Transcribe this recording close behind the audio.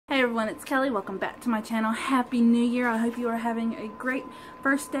everyone, it's Kelly. Welcome back to my channel. Happy New Year. I hope you are having a great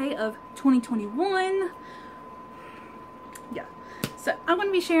first day of 2021. Yeah. So I'm going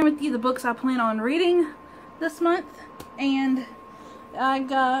to be sharing with you the books I plan on reading this month. And I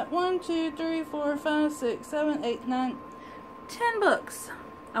got 1, 2, 3, 4, 5, 6, 7, 8, 9, 10 books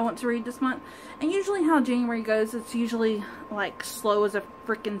I want to read this month. And usually how January goes, it's usually like slow as a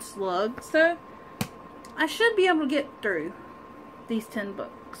freaking slug. So I should be able to get through these 10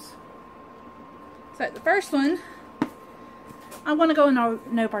 books. So the first one, I want to go in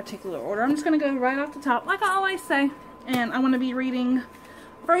no particular order. I'm just going to go right off the top, like I always say. And I want to be reading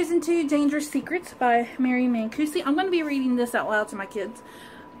Frozen 2 Dangerous Secrets by Mary Mancusi. I'm going to be reading this out loud to my kids.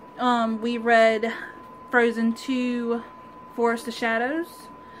 We read Frozen 2 Forest of Shadows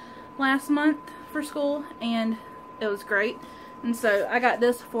last month for school, and it was great. And so I got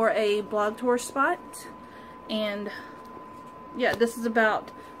this for a blog tour spot. And yeah, this is about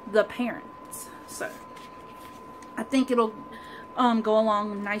the parents. So I think it'll go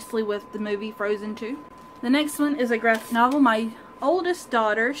along nicely with the movie Frozen 2. The next one is a graphic novel. My oldest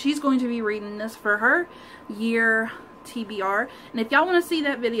daughter, she's going to be reading this for her year TBR. And if y'all want to see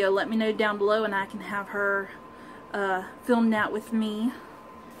that video, let me know down below and I can have her film that with me.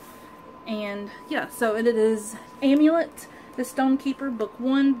 And yeah, so it is Amulet, the Stonekeeper, book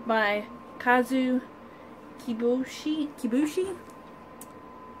 1 by Kazu Kibushi.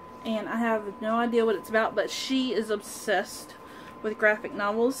 And I have no idea what it's about, but she is obsessed with graphic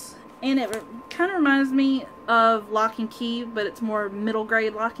novels. And it kind of reminds me of Lock and Key, but it's more middle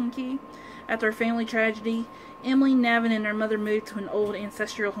grade Lock and Key. After a family tragedy, Emily, Navin, and her mother moved to an old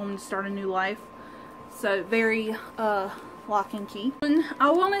ancestral home to start a new life. So very Lock and Key. And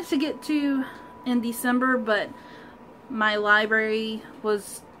I wanted to get to in December, but my library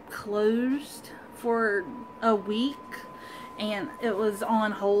was closed for a week. And it was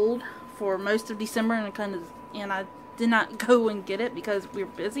on hold for most of December, and I did not go and get it because we were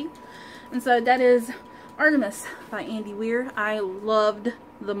busy. And so that is Artemis by Andy Weir. I loved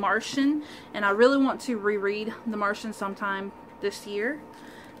The Martian, and I really want to reread The Martian sometime this year.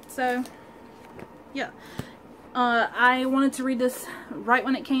 So yeah, I wanted to read this right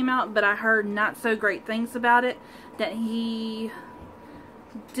when it came out, but I heard not so great things about it, that he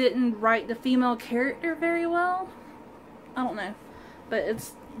didn't write the female character very well. I don't know, but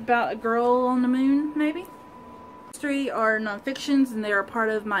it's about a girl on the moon, maybe. These 3 are nonfictions, and they are part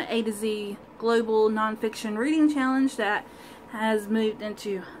of my A to Z Global Nonfiction Reading Challenge that has moved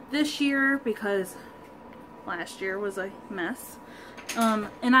into this year because last year was a mess.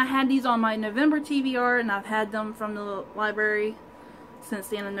 And I had these on my November TBR, and I've had them from the library since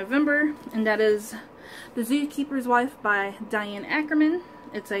the end of November, and that is The Zookeeper's Wife by Diane Ackerman.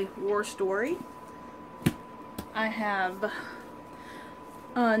 It's a war story. I have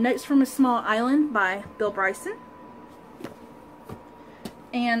Notes from a Small Island by Bill Bryson.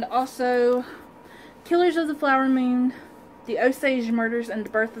 And also Killers of the Flower Moon, The Osage Murders and the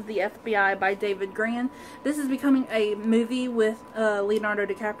Birth of the FBI by David Grann. This is becoming a movie with Leonardo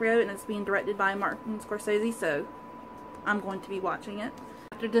DiCaprio, and it's being directed by Martin Scorsese, so I'm going to be watching it.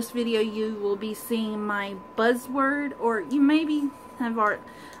 After this video, you will be seeing my buzzword, or you maybe have already,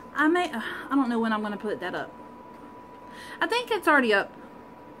 I don't know when I'm going to put that up. I think it's already up.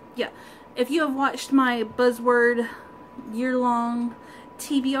 Yeah. If you have watched my buzzword year-long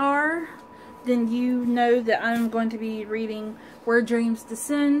TBR, then you know that I'm going to be reading Where Dreams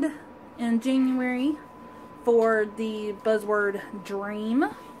Descend in January for the buzzword dream.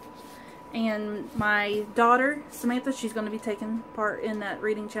 And my daughter, Samantha, she's going to be taking part in that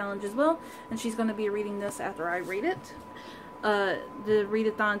reading challenge as well. And she's going to be reading this after I read it. The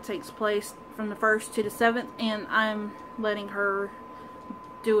readathon takes place from the 1st to the 7th, and I'm letting her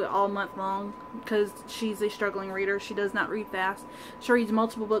do it all month long because she's a struggling reader. She does not read fast. She reads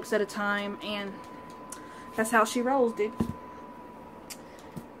multiple books at a time, and that's how she rolls, dude.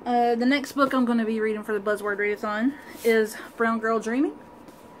 The next book I'm going to be reading for the Buzzword Readathon is Brown Girl Dreaming,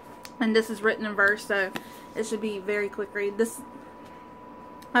 and this is written in verse, so it should be a very quick read.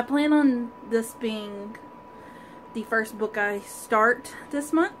 I plan on this being the first book I start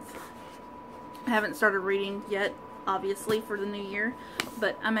this month. I haven't started reading yet, obviously, for the new year,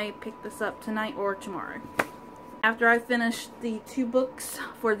 but I may pick this up tonight or tomorrow. After I finish the 2 books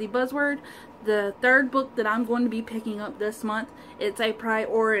for the buzzword, the 3rd book that I'm going to be picking up this month, it's a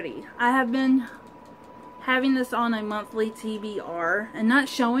priority. I have been having this on a monthly TBR and not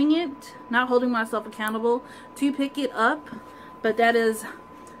showing it, not holding myself accountable to pick it up, but that is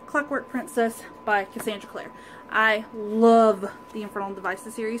Clockwork Princess by Cassandra Clare. I love the Infernal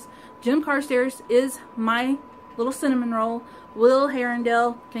Devices series. Jim Carstairs is my little cinnamon roll. Will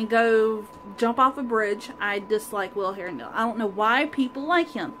Herondale can go jump off a bridge. I dislike Will Herondale. I don't know why people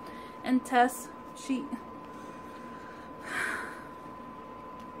like him. And Tess, she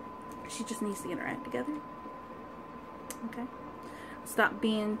just needs to get her act together. Okay? Stop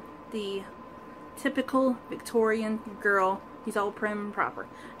being the typical Victorian girl. He's all prim and proper.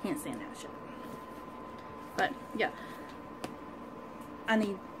 Can't stand that shit. But, yeah. I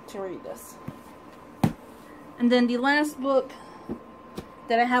need to read this. And then the last book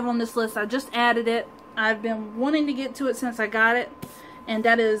that I have on this list, I just added it. I've been wanting to get to it since I got it. And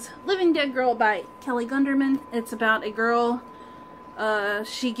that is Living Dead Girl by Kelly Gunderman. It's about a girl.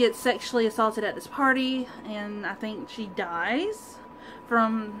 She gets sexually assaulted at this party. And I think she dies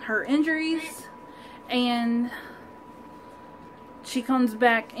from her injuries. And she comes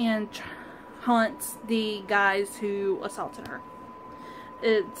back and haunts the guys who assaulted her.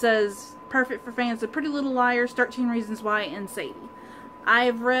 It says, perfect for fans of Pretty Little Liars, 13 Reasons Why, and Sadie.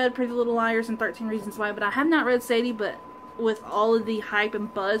 I've read Pretty Little Liars and 13 Reasons Why, but I have not read Sadie, but with all of the hype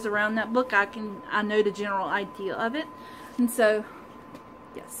and buzz around that book, I know the general idea of it. And so,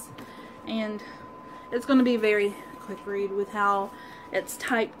 yes. And it's going to be a very quick read with how it's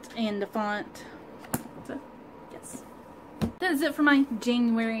typed and the font. So, yes. That is it for my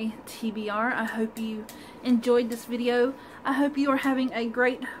January TBR. I hope you enjoyed this video. I hope you are having a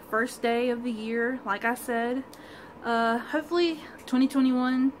great first day of the year, like I said. Hopefully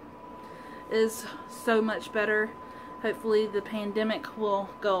 2021 is so much better. Hopefully the pandemic will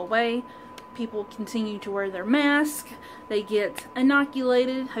go away. People continue to wear their mask. They get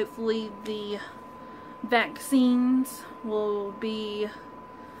inoculated. Hopefully the vaccines will be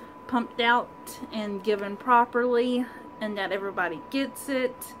pumped out and given properly, and that everybody gets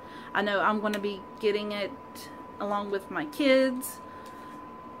it. I know I'm going to be getting it along with my kids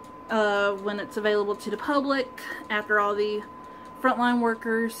when it's available to the public, after all the frontline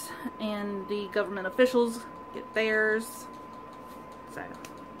workers and the government officials get theirs. So,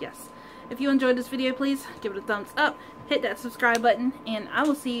 yes. If you enjoyed this video, please give it a thumbs up, hit that subscribe button, and I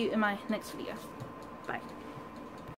will see you in my next video. Bye.